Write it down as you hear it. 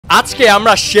আজকে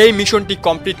আমরা সেই মিশনটি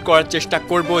কমপ্লিট করার চেষ্টা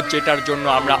করব, যেটার জন্য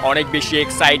আমরা অনেক বেশি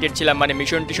এক্সাইটেড ছিলাম। মানে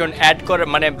মিশন টিশন অ্যাড করে,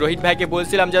 মানে রোহিত ভাইকে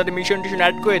বলছিলাম যাতে মিশন টিশন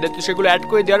অ্যাড করে দেয়, তো সেগুলো অ্যাড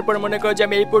করে দেওয়ার পর মনে করো যে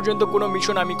আমি এই পর্যন্ত কোনো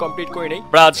মিশন আমি কমপ্লিট করি নাই।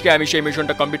 আজকে আমি সেই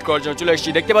মিশনটা কমপ্লিট করার জন্য চলে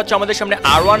এসেছি। দেখতে পাচ্ছ আমাদের সামনে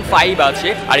R15 আছে,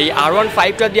 আর এই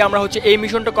R15টা দিয়ে আমরা হচ্ছে এই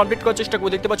মিশনটা কমপ্লিট করার চেষ্টা করব।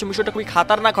 দেখতে পাচ্ছ মিশনটা খুবই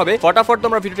খাতারনাক হবে। ফটাফট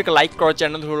তোমরা ভিডিওটাকে লাইক করো,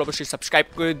 চ্যানেল হলো অবশ্যই সাবস্ক্রাইব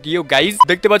করে দিও গাইজ।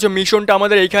 দেখতে পাচ্ছ মিশনটা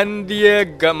আমাদের এইখান দিয়ে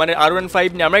মানে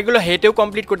R15 নিয়ে আমরা এগুলো হেঁটেও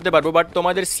কমপ্লিট করতে পারবো, বাট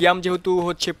তোমাদের সিয়াম যেহেতু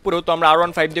হচ্ছে পুরো, তো আমরা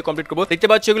R15 দিয়ে কমপ্লিট করবো। দেখতে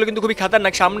পাচ্ছ এগুলো কিন্তু খুবই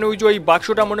খাতারনাক। সামনে ওই যে ওই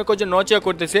বাক্সটা মনে করছে নচা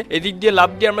করতেছে, এদিক দিয়ে লাভ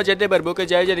দিয়ে আমরা যেতে পারবো। ওকে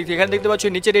যাই যাই। এখানে দেখতে পাচ্ছ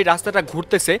নিচের এই রাস্তাটা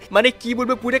ঘুরতেছে, মানে কি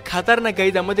বলবো পুরো খাতারনাক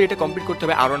গাইজ। আমাদের এটা কমপ্লিট করতে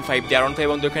হবে R15 দিয়ে। R15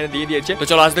 বন্ধু এখানে দিয়ে দিয়েছে, তো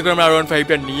চলো আস্তে করে আমরা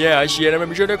R15টা নিয়ে আসি আর আমরা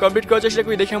মিশনটা কমপ্লিট করার চেষ্টা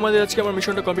করি। দেখি আমাদের আজকে আমরা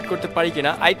মিশনটা কমপ্লিট করতে পারি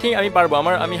কিনা। আই থিঙ্ক আমি পারবো।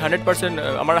 আমি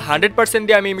 100%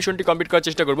 দিয়ে আমি মিশনটি কমপ্লিট করার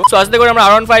চেষ্টা করবো। তো আস্তে করে আমরা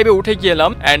R15 এ উঠে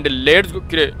গেলাম এন্ড লেটস গো।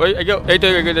 এই তো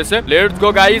এগিয়েছে, লেটস গো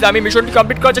গাইজ। আমি মিশনটি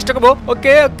কমপ্লিট করার চেষ্টা করবো।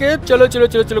 ওকে ওকে চলো চলো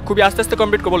চলো চলো, খুবই আস্তে আস্তে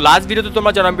কমপ্লিট করবো। লাস্ট ভিডিও তো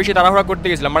তোমরা জানো আমি বেশি তাড়াহুড়া করতে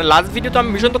গেছিলাম, মানে লাস্ট ভিডিও তো আমি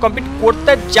মিশন তো কমপ্লিট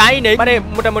করতে যাই নাই, মানে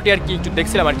মোটামুটি আর কি একটু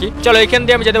দেখছিলাম আর কি। চলো এখান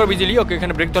দিয়ে আমি যেতে পারবো ইজিলি। ওকে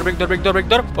এখানে ব্রেক ধর ব্রেক ধর ব্রেক ধর ব্রেক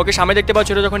ধর। ওকে সামনে দেখতে পাচ্ছ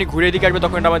এটা যখনই ঘুরে দিকে আসবে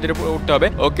তখন আমাদের উঠতে হবে।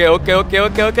 ওকে ওকে ওকে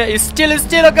ওকে ওকে স্টিল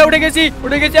ওকে উঠে গেছি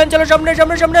চলো সামনে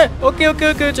সামনে সামনে। ওকে ওকে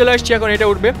ওকে চলে আসছি, এখন এটা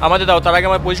উঠবে আমাদের। দাও তার আগে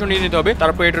আমার পজিশন নিয়ে নিতে হবে,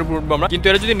 তারপর এটার উপর উঠবো আমরা। কিন্তু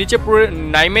এটা যদি নিচে পুরো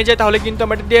নাইমে যায় তাহলে কিন্তু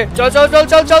আমাদের দিয়ে চল চল চল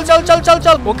চল চল চল চল চল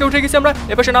চল। ওকে উঠে গেছি আমরা,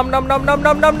 এবার নাম নাম নাম নাম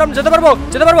নাম নাম নাম যেতে পারবো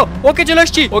যেতে পারবো। ওকে চলে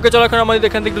আসছি। ওকে চলো এখন আমাদের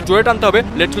এখান থেকে একটু জোরে টানতে হবে।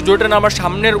 Let's go. জোরে টানা আমার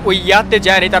সামনের ওই ইয়াতে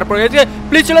যায়নি, তারপর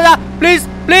প্লিজ চলে যা প্লিজ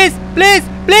প্লিজ প্লিজ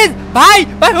প্লিজ ভাই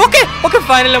ভাই। ওকে ওকে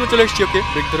ফাইনালি আমি চলে এসেছি। ওকে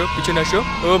ব্রেক ধরো, পিছনে আসো।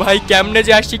 ও ভাই কেমনে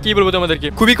যে আসছি কি বলবো তোমাদেরকে,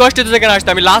 খুবই কষ্টে তো সেখানে আসতে।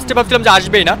 আমি লাস্টে ভাবছিলাম যে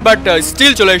আসবেই না, বাট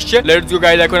স্টিল চলে এসেছে। Let's go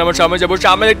guys. এখন আমার সামনে যাবো।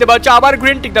 সামনে দেখতে পাচ্ছ আবার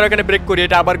গ্রিন টিক, তার এখানে ব্রেক করি,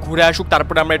 এটা আবার ঘুরে আসুক,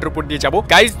 তারপরে আমরা এটার উপর দিয়ে যাবো।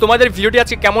 গাইজ তোমাদের ভিডিওটি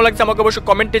আজকে কেমন লাগছে আমাকে অবশ্যই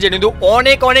কমেন্টে জানিয়ে দিও।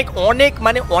 অনেক অনেক অনেক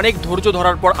মানে অনেক ধৈর্য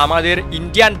ধরার পর আমাদের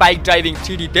ইন্ডিয়ান বাইক ড্রাইভিং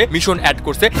 3D তে মিশন অ্যাড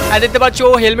করছে। আর দেখতে পাচ্ছ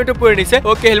ও হেলমেটও পরে নিছে।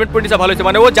 ওকে হেলমেট পরে নিছে, ভালো হয়েছে।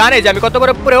 মানে ও জানে যে আমি কত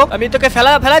বড় পরেও আমি তোকে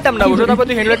ফেলাইতাম না, ওটা তারপর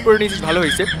তুই হেলমেট পরে নিছিস, ভালো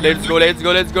হয়েছে। Let's go let's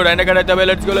go let's go. Raina কাটাতে হবে।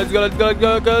 Let's go let's go let's go let's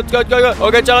go.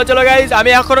 ওকে চলো চলো গাইজ। আমি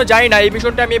এখনো যাই না এই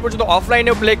মিশনটা, আমি এই পর্যন্ত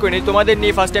অফলাইনেও প্লে করিনি, তোমাদের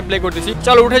নিয়ে ফার্স্ট টাইম প্লে করতেছি।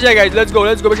 চলো উঠে যাই guys. Let's go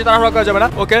let's go. বেশি তাড়াহুড়া করা যাবে না।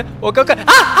 ওকে ওকে ওকে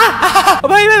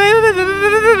ভাই ভাই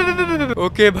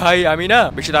ওকে ভাই আমি না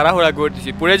বেশি তাড়াহুড়া করতেছি,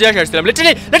 পড়ে যাই আসছিলাম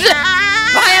লিটারালি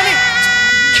ভাই। আমি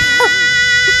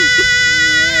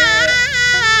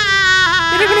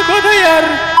এটা কোনো কথা ইয়ার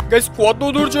গাইজ, কত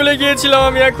দূর চলে গিয়েছিলাম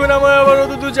আমি, এখন আমার আবার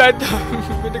অত দূর যাইতাম,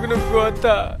 এটা কোনো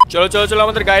কথা। চলো চলো চলো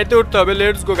আমাদের গাড়িতে উঠতে হবে।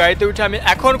 Let's go. গাড়িতে উঠে আমি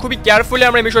এখন খুবই কেয়ারফুলি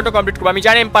আমরা মিশনটা কমপ্লিট করবো। আমি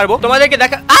জানি আমি পারবো, তোমাদেরকে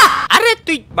দেখা। আরে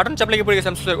তুই বাটন চাপ লেগে পড়ে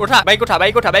গেছিলাম। ওঠা বাইক ওঠা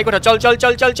বাইক ওঠা বাইক ওঠা। চল চল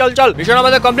চল চল চল চল। মিশন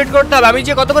আমাদের কমপ্লিট করতে হবে। আমি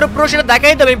যে কত বড় প্রো সেটা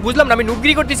দেখাই তো, আমি বুঝলাম না আমি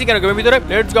নুগরি করতেছি কেন ভিতরে।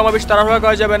 Let's go. আমার বেশি তাড়াহুড়া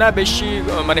করা যাবে না, বেশি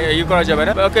মানে ইয়ে করা যাবে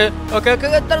না। ওকে ওকে ওকে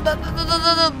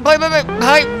ভাই ভাই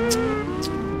ভাই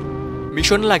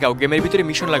মিশন লাগাও, গেমের ভিতরে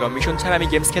মিশন লাগাও। মিশন ছাড়া আমি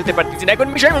গেমস খেলতে পারতেছি না, এখন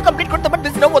মিশন কমপ্লিট করতে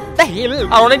পারতেছি না। What the hell.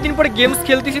 আর অনেকদিন পরে গেমস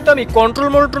খেলতেছি তো আমি কন্ট্রোল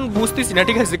মোটন বুঝতেছি না,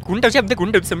 ঠিক আছে কোনটা চাপতে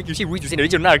কোনটা আমি কিছু বুঝতেছি না,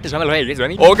 এই জন্য আরেকটা ঝামেলা হয়ে গেছে।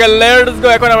 Okay let's go.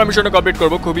 এখন আমরা মিশনটা কমপ্লিট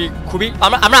করব। খুবই খুবই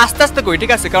আমরা আস্তে আস্তে করি,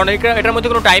 ঠিক আছে, কারণ এটার মধ্যে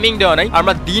কোনো টাইমিং দেওয়া নাই।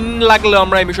 আমরা দিন লাগলে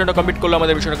আমরা এই মিশনটা কমপ্লিট করলে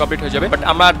আমাদের মিশনটা কমপ্লিট হয়ে যাবে। বাট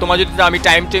আমরা তোমার যদি আমি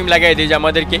টাইম লাগাই দিই যে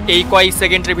আমাদেরকে এই কয়েক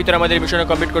সেকেন্ডের ভিতরে আমাদের মিশনটা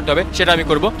কমপ্লিট করতে হবে, সেটা আমি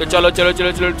করব। তো চলো চলো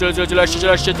চলো চলো চলো চলো চলো আসছে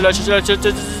চলো আসছে চলো আসছে চলো আসছে।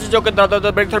 ওকে দাও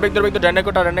দাও ব্রেক ধর ব্রেক ধর ব্রেক ধর। ডানে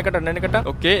কাটা ডানে কাটা ডানে কাটা।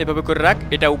 ওকে এভাবে করে রাখ,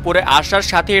 এটা উপরে আসার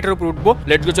সাথে এটার উপর উঠবো।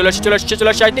 Let's go. চলে আসছে চলে আসছে চলে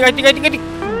আসছে। আই থিঙ্ক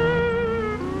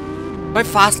ভাই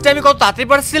ফার্স্ট টাইম কত তাড়াতাড়ি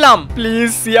পারছিলাম।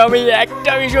 প্লিজ আমি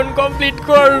একটা মিশন কমপ্লিট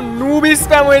কর, নুব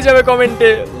স্প্যাম হয়ে যাবে কমেন্টে।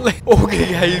 Okay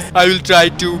guys I will try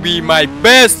to B my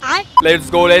best. Let's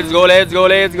go let's go let's go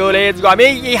let's go let's go. আমি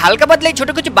এই হালকা পাতলা ছোট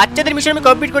কিছু বাচ্চাদের মিশন আমি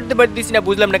কমপ্লিট করতে পারতেছি না,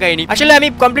 বুঝলাম না কাহিনী। আসলে আমি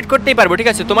কমপ্লিট করতেই পারবো, ঠিক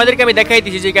আছে, তোমাদেরকে আমি দেখাই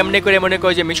দিয়েছি যে কেমনে করে মনে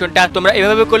করো যে মিশনটা তোমরা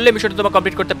এভাবে করলে মিশনটা তোমরা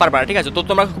কমপ্লিট করতে পারবা না, ঠিক আছে। তো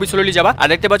তোমরা খুবই স্লোলি যাবা। আর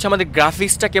দেখতে পাচ্ছ আমাদের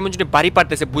গ্রাফিক্সটা কেমন যদি বাড়ি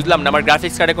পারতেছে, বুঝলাম না আমার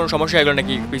গ্রাফিক্স কার্ডে কোনো সমস্যা হয়ে গেল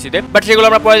নাকি পিসিতে, বাট সেগুলো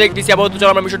আমরা পরে দেখতেছি। আপাতত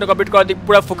চলো আমরা মিশনটা কমপ্লিট করার দিক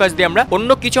পুরো ফোকাস দিই আমরা। অন্য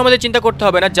কিছু আমাদের চিন্তা করতে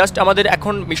হবে না, জাস্ট আমাদের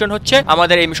এখন মিশন হচ্ছে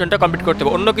আমাদের এই মিশনটা কমপ্লিট করতে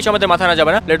হবে, অন্য কিছু আমাদের মাথা না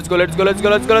যাবে না। Let's go let's go let's go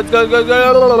let's go let's go.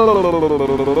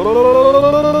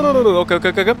 ওকে ওকে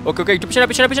ওকে ওকে ওকে একটু পিছনে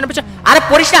পিছনে পিছনে পিছনে। আরে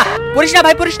পড়িস না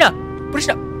ভাই, পড়িস না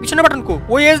পিছনে বাটন কো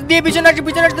ওই এস দিয়ে পিছনে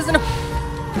আসতেছে না।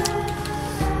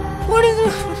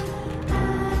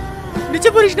 নিচে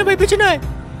পড়িস না ভাই, পিছনে আয়।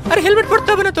 আরে হেলমেট পরতে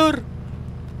হবে না তোর,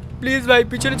 প্লিজ ভাই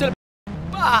পিছনে চল।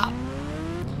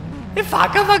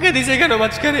 ফাঁকা ফাঁকা দিছে কেন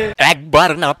মাঝখানে? একবার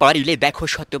না পারিলে দেখো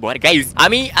শতবার। গাইস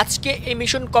আমি আজকে এই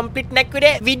মিশন কমপ্লিট না করে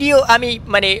ভিডিও আমি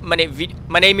মানে মানে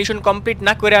মানে এই মিশন কমপ্লিট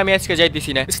না করে আমি আজকে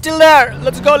যাইতেছি না। Still there,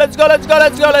 let's go let's go let's go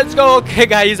let's go let's go. Okay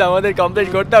guys আমাদের কমপ্লিট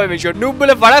করতে হবে মিশন। নুব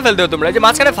বলে ফাড়া ফেলতে তোমরা, যে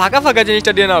মাঝখানে ফাঁকা ফাঁকা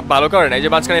জিনিসটা দিয়ে না ভালো করে না, এই যে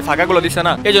মাঝখানে ফাঁকাগুলো দিছে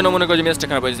না, এই জন্য মনে করি যে মেসটা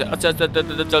খারাপ হয়েছে। আচ্ছা আচ্ছা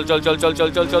চল চল চল চল চল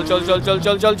চল চল চল চল চল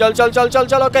চল চল চল চল চল চল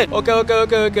চল। ওকে ওকে ওকে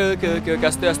ওকে ওকে ওকে ওকে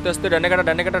আস্তে আস্তে আস্তে ডানে কাটা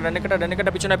ডানে কাটা ডানে কাটা ডানে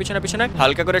কাটা পিছনে পিছনে পিছনে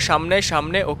হালকা করে সামনে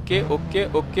সামনে। ওকে ওকে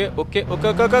ওকে ওকে ওকে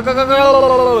ওকে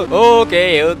ওকে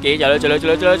ওকে চলো চলো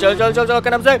চলো চলো চলো চল চল চল। ওকে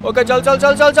নামছে। ওকে চল চল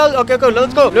চল চল চল। ওকে okay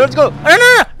let's go let's go. না না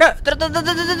না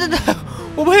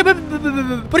ও ভাই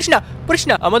পড়িস না পড়িস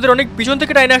না। আমাদের অনেক পিছন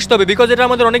থেকে টাইনে আসতে হবে, বিকজ এটা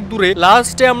আমাদের অনেক দূরে।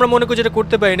 লাস্টে আমরা মনে করি যেটা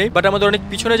করতে পারি নাই, বাট আমাদের অনেক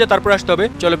পিছনে যায় তারপর আসতে হবে।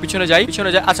 চলো পিছনে যাই পিছনে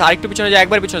যাই। আচ্ছা আরেকটু পিছনে যাই,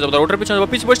 একবার পিছনে যাবো, ওটার পিছনে যাবো।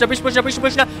 পিছ পড়িস না পিছ পড়িস না পিছ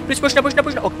পড়িস না পিছ পড়িস না পিছ না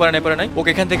পিছ না। ওকে পারে নাই পারে নাই। ওকে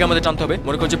এখান থেকে আমাদের টানতে হবে,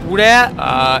 মনে করছে পুরো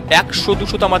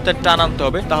 100-200 আমাদের টান আনতে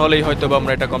হবে, তাহলেই হয়তো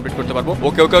আমরা এটা কমপ্লিট করতে পারবো।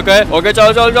 ওকে ওকে ওকে ওকে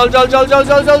চল চল চল চল চল চল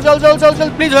চল চল চল চল চল চল।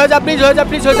 প্লিজ হয়ে যা প্লিজ হয়ে যা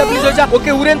প্লিজ হয়ে যা প্লিজ হয়ে যা।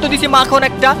 ওকে উড়েন তো দিছি মাখন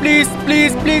একটা। প্লিজ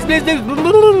প্লিজ প্লিজ প্লিজ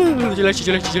চলে আসছি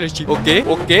চলে আসছি চলে আসছি। ওকে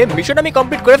ওকে মিশন আমি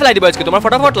কমপ্লিট করে ফেলাই দিব আজকে। তোমরা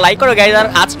ফটাফট লাইক করো গাইস। আর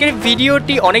আজকের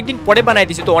ভিডিওটি অনেকদিন পরে বানাই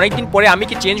দিছি, তো অনেকদিন পরে আমি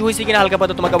কি চেঞ্জ হইছি কিনা হালকা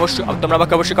পাতলা তোমাকে অবশ্যই তোমরা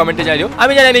আমাকে অবশ্যই কমেন্টে জানিও।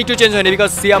 আমি জানি আমি একটু চেঞ্জ হয়নি,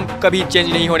 বিকজ সিয়াম কभी চেঞ্জ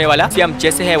नहीं होने वाला। সিয়াম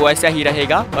जैसे है वैसा ही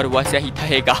रहेगा और वैसा ही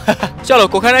रहेगा। চলো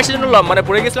কোখানে এসে জন্য মানে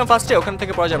পড়ে গেছিলাম ফার্স্টে, ওখান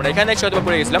থেকে পড়া যাবে না, এখানে এসে হয়তো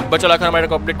পড়ে গেছিলাম। বাট চলো এখন আমরা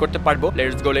এটা কমপ্লিট করতে পারবো।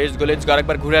 Let's go let's go let's go.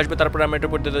 আরেকবার ঘুরে আসবে, তারপর আমরা এটার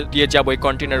উপর দিয়ে যাবো, এই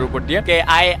কন্টেনারের উপর দিয়ে। ওকে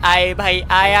আয় আয় ভাই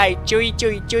আয় আয় চুই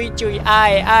চুই চুই চুই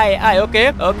আয় আয় আয়। ওকে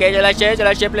ওকে চলে আসে চলে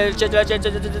আসে প্লেস চলে আসে।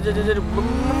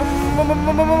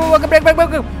 Break break break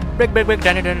break break break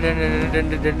ডানে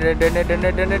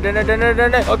ডানে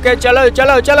ডানে। ওকে চলো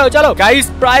চলো চলো চলো গাইস,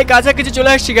 প্রায় কাছাকাছি চলে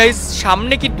আসছি গাইস।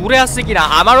 সামনে কি দূরে আসছে কিনা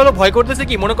আমার হলো ভয় করতেছে,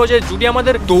 কি মনে করছে যদি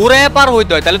আমাদের দৌড়ে পার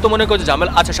হইতে হয় তাহলে তো মনে করছে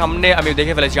ঝামেলা। আচ্ছা সামনে আমি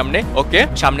দেখে ফেলেছি সামনে। ওকে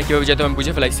সামনে কিভাবে যেতে আমি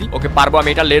বুঝে ফেলাইছি। ওকে পারবো আমি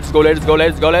এটা। Let's go let's go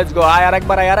let's go let's go. আয়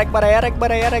আরেকবার আয় আরেকবার আয় আরেকবার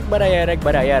আয় আরেকবার আয়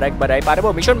আরেকবার আয় আরেকবার আয়। পারবো।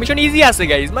 মিশন মিশন ইজি আছে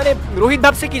গাইস। মানে রোহিত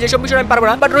ভাবছে কি যেসব মিশন আমি পারবো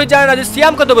না, বাট রোহিত জানে না যে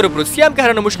সিয়াম কত বড় প্রো। সিয়ামকে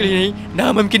হারানো মুশকিল নেই, না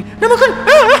মুমকিন না মুমকিন।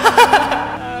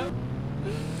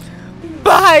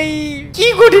 ভাই কি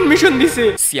কঠিন মিশন দিছে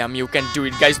সিয়াম। You can do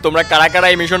it guys. তোমরা কারা কারা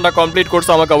এই মিশনটা কমপ্লিট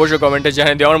করছো আমাকে অবশ্যই কমেন্টে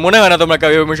জানিয়ে দিও। আমার মনে হয় না তোমরা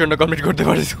কেউ এই মিশনটা কমপ্লিট করতে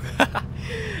পারছো।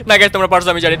 না গাইস তোমরা পারছো,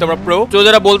 আমি জানি তোমরা প্রো। তো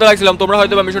যারা বলতে লাগছিলাম তোমরা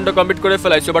হয়তো মিশনটা কমপ্লিট করে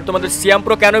ফেলাইছো, বাট তোমাদের সিয়াম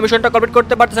প্রো কেন মিশনটা কমপ্লিট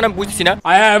করতে পারতেছে না বুঝছি না।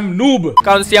 I am noob.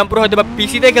 কারণ সিয়াম প্রো হয়তো বা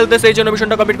পিসিতে খেলতেছে, এই জন্য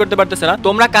মিশনটা কমপ্লিট করতে পারতেছে না।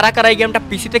 তোমরা কারা কারা এই গেমটা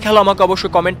পিসিতে খেলো আমাকে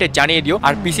অবশ্যই কমেন্টে জানিয়ে দিও।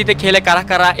 আর পিসিতে খেলে কারা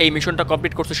কারা এই মিশনটা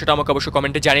কমপ্লিট করছো সেটা আমাকে অবশ্যই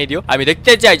কমেন্টে জানিয়ে দিও। আমি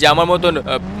দেখতে চাই যে আমার মতন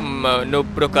নুব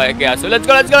প্রো কে আছে। Let's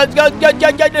go let's go let's go.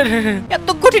 এত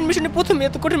কঠিন মিশনে প্রথমে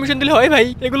এত কঠিন মিশন দিলে হয় ভাই?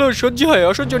 এগুলো সহ্য হয়?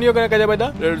 অসহ্যনীয় কেন কাজে বাইদা।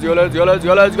 Let's go let's go let's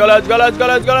go let's go let's go let's go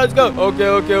let's go let's go. Okay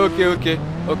okay okay okay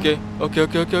okay okay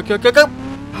okay okay okay okay okay.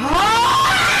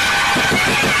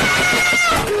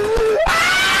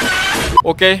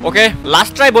 Okay okay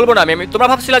last try বলবো না আমি। তোমরা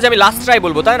ভাবছিলা যে আমি last try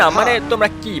বলবো, তাই না? মানে তোমরা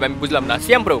কি আমি বুঝলাম না।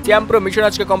 সিয়াম প্রো মিশন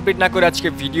আজকে কমপ্লিট না করে আজকে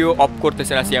ভিডিও অফ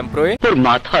করতেছে না সিয়াম প্রো। তোর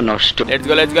মাথা নষ্ট। Let's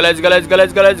go let's go let's go let's go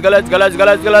let's go let's go let's go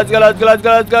let's go let's go let's go let's go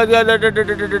let's go let's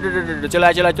go. চলে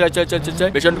চলে চলে চলে চলে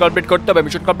মিশন কমপ্লিট করতে হবে,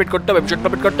 মিশন কমপ্লিট করতে হবে, মিশন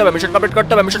কমপ্লিট করতে হবে, মিশন কমপ্লিট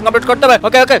করতে হবে, মিশন কমপ্লিট করতে হবে।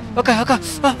 ওকে ওকে ওকে ওকে।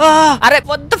 আরে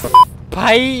what the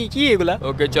ভাই কি এগুলা?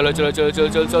 ওকে চলো চলো চলো চলো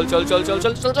চলো চলো চলো চলো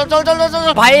চলো চলো চলো চলো চলো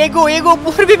চলো ভাই এগো এগো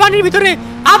পূর্বী পানির ভিতরে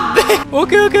আবে।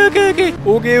 ওকে ওকে ওকে ওকে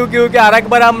ওকে ওকে ওকে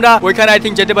আরেকবার আমরা ওইখানে আই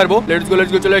থিংক যেতে পারবো। লেটস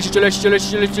গো চলে আসি চলে আসি চলে আসি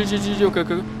চলে আসি। ওকে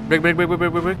ওকে break break break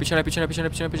break break পিছনে পিছনে পিছনে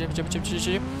পিছনে পিছনে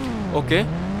পিছনে। ওকে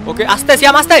ওকে আস্তে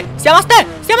সিয়াম আস্তে সিয়াম আস্তে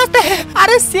সিয়াম আস্তে।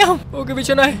 আরে সিয়াম ওকে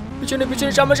পিছনে পিছনে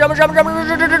পিছনে সামনে সামনে সামনে সামনে।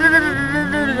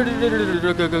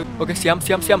 ওকে সিয়াম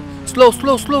সিয়াম সিয়াম slow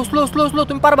slow slow slow slow slow.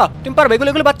 তুমি পারবা তুমি পারবা। এগুলো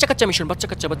এগুলো বাচ্চা কাচ্চা মিশন, বাচ্চা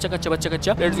কাচ্চা বাচ্চা কাচ্চা বাচ্চা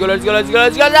কাচ্চা। Let's go let's go let's go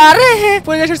let's go. আরে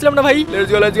পড়ে যাচ্ছিলাম না ভাই। Let's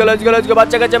go let's go let's go let's go.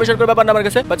 বাচ্চা কাচ্চা মিশন করে ব্যাপার না আমার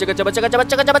কাছে। বাচ্চা কাচ্চা বাচ্চা কাচ্চা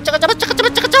বাচ্চা কাচ্চা বাচ্চা কাচ্চা বাচ্চা কাচ্চা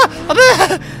বাচ্চা কাচ্চা। আবে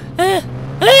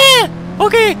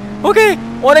ওকে ওকে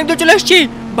অনেক দূর চলে এসেছি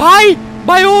ভাই।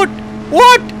 ভাই ওট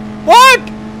ওট ওট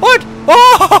ওট। ও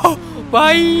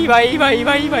ভাই ভাই ভাই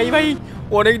ভাই ভাই ভাই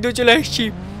অনেক দূর চলে এসেছি।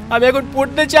 আমি এখন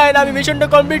পড়তে চাই না, আমি মিশনটা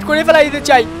কমপ্লিট করে ফেলাই দিতে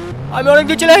চাই। আমি অনেক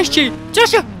দূর চলে এসেছি।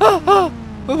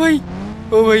 ও ভাই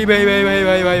ও ভাই ভাই ভাই ভাই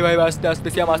ভাই ভাই ভাই আস্তে আস্তে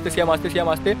সিয়াম আস্তে সিয়াম আস্তে সিয়াম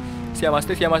আস্তে সিয়াম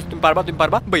আস্তে সিয়াম আস্তে। তুমি পারবা তুমি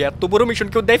পারবা ভাই। এত বড় মিশন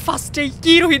কেউ দেয় ফার্স্টে?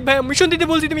 কি রোহিত ভাই মিশন দিতে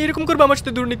বলছি তুমি এরকম করবে আমার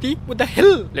সাথে? দুর্নীতি what the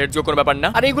hell। Let's go কোনো ব্যাপার না।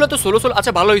 আর এগুলো তো সোলো সোলো।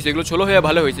 আচ্ছা ভালো হয়েছে এগুলো সোলো হয়ে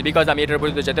ভালো হয়েছে, বিকজ আমি এটার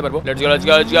পর্যন্ত যেতে পারবো। Let's go let's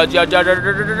go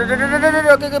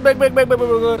break break break break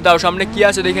দাও। সামনে কি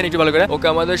আছে দেখেন একটু ভালো করে। ওকে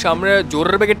আমাদের সামনে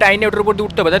জোরের বেগে টাইনে ওটার উপর দিয়ে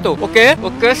উঠতে হবে, তাই তো? ওকে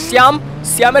ওকে সিয়াম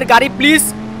সিয়ামের গাড়ি please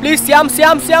please Siam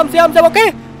Siam Siam Siam Siam. Okay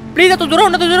please এত জোরে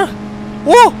না তো জোরে।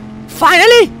 ও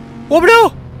ফাইনালি ও ব্রো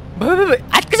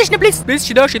আটকে যাস না প্লিজ প্লিজ,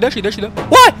 সিধা সিধা সিধা সিধা।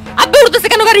 ওই আব্বে উঠতেছে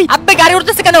কেন গাড়ি? আব্বে গাড়ি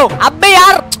উঠতেছে কেন? আব্বে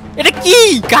यार এটা কি?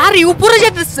 গাড়ি উপরে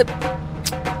যেতেছে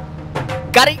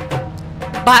গাড়ি।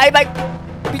 ভাই ভাই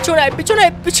পিছনে পিছনে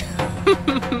পিছনে।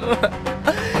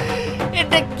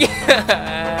 এটা কি?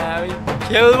 আমি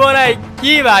খেলবো না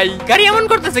কি ভাই? গাড়ি এমন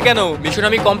করতেছে কেন? মিশন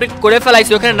আমি কমপ্লিট করে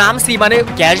ফেলাইছি, ওখানে নামছি, মানে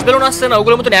গ্যাস বেলুন আসছে না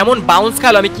ওগুলোর মতন এমন বাউন্স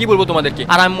খালো আমি কি বলবো তোমাদেরকে।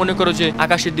 আর আমি মনে করো যে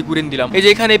আকাশের দিকে উড়িয়ে দিলাম। এই যে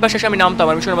এখানে এই পাশে আমি নামতাম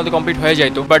আর মিশনের মধ্যে কমপ্লিট হয়ে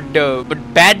যাইতো, বাট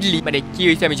ব্যাডলি, মানে কি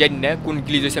হয়েছে আমি জানি না, কোন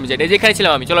গ্লিচ হয়েছে আমি জানি না। এই যে এখানে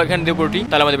ছিলাম আমি, চলো এখানে দিয়ে পুরোটি,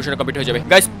 তাহলে আমাদের মিশন কমপ্লিট হয়ে যাবে।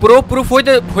 গাইস পুরো প্রুফ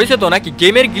হয়েছে তো নাকি?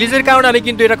 গেমের গ্লিচের কারণে আমি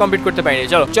কিন্তু এটা কমপ্লিট করতে পারিনি।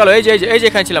 চলো চলো এই যে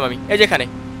এখানে ছিলাম আমি, এই যে এখানে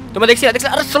তোমরা দেখছি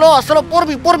আরে স্লো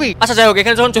পড়বি। আচ্ছা যাই হোক,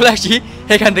 এখানে যখন চলে আসছি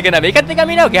এখান থেকে নামে, এখান থেকে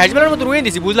আমি না গ্যাস বেলার মতো রুয়ে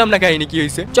দিছি, বুঝলাম না কাহিনী কি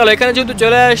হয়েছে। চলো এখানে যেহেতু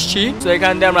চলে আসছি, তো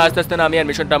এখান থেকে আমরা আস্তে আস্তে নামি আর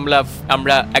মিশনটা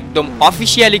আমরা একদম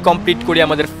অফিসিয়ালি কমপ্লিট করি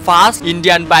আমাদের first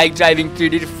Indian bike driving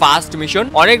 3Dর first mission.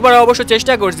 অনেকবার অবশ্য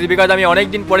চেষ্টা করছি, বিকজ আমি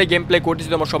অনেকদিন পরে গেম প্লে করতেছি,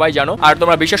 তোমরা সবাই জানো। আর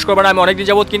তোমরা বিশ্বাস করবে না, আমি অনেকদিন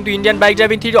যাবত কিন্তু ইন্ডিয়ান বাইক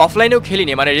ড্রাইভিং 3D অফলাইনেও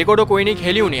খেলিনি, মানে রেকর্ডও করিনি,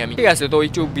 খেলিও নি আমি, ঠিক আছে। তো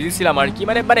একটু বিজি ছিলাম আর কি,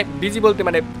 মানে বিজি বলতে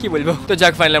মানে কি বলবো। তো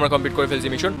যাক ফাইনালি আমরা কমপ্লিট করে ফেলছি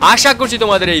মিশন। আশা করছি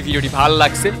তোমাদের এই ভিডিওটি ভালো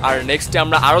লাগছে। আর নেক্সট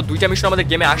আমরা আরো দুইটা মিশন আমাদের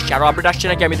গেমে আসছে, আরো আপডেট আসছে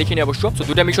নাকি আমি দেখিনি অবশ্য। তো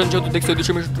দুইটা মিশন যেহেতু দেখছি,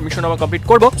 দুটো মিশন আমরা কমপ্লিট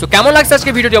করবো। তো কেমন লাগছে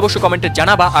আজকে ভিডিওটি অবশ্যই কমেন্টে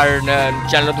জানাবা, আর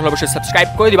চ্যানেলটা তোমরা অবশ্যই সাবস্ক্রাইব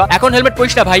করে দিবা। এখন হেলমেট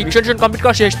পরিস না ভাই, মিশন কমপ্লিট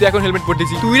করা শেষ, তুই এখন হেলমেট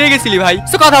পরতেছি, তুই রে গেছিলি ভাই।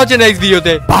 তো কথা হচ্ছে নেক্সট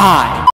ভিডিওতে, বাই।